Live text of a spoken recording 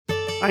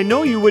I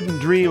know you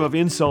wouldn't dream of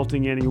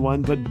insulting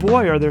anyone, but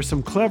boy, are there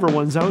some clever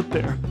ones out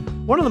there.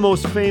 One of the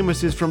most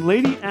famous is from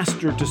Lady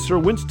Esther to Sir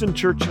Winston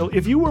Churchill.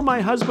 "If you were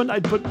my husband,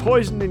 I'd put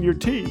poison in your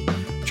tea."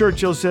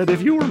 Churchill said,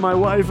 "If you were my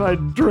wife,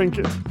 I'd drink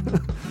it."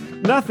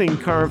 Nothing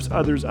carves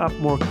others up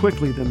more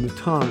quickly than the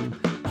tongue.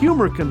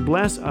 Humor can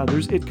bless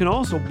others, it can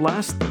also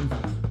blast them.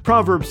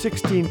 Proverbs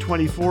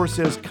 16:24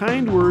 says,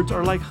 "Kind words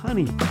are like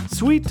honey,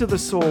 sweet to the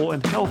soul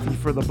and healthy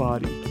for the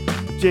body."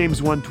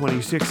 James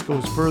 1:26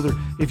 goes further,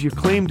 "If you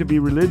claim to be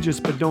religious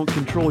but don't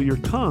control your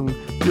tongue,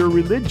 your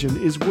religion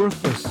is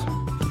worthless."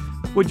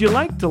 Would you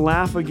like to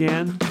laugh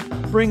again?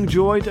 Bring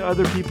joy to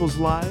other people's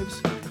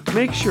lives?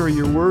 Make sure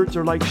your words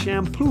are like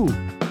shampoo,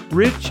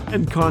 rich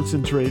and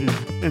concentrated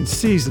and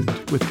seasoned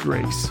with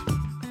grace.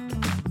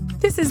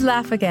 This is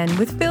Laugh Again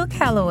with Phil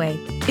Callaway.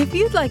 If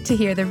you'd like to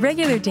hear the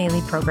regular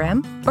daily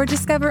program or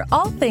discover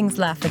all things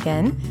Laugh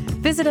Again,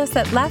 visit us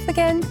at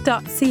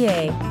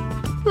laughagain.ca.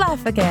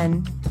 Laugh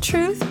Again,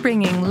 truth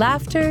bringing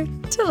laughter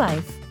to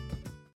life.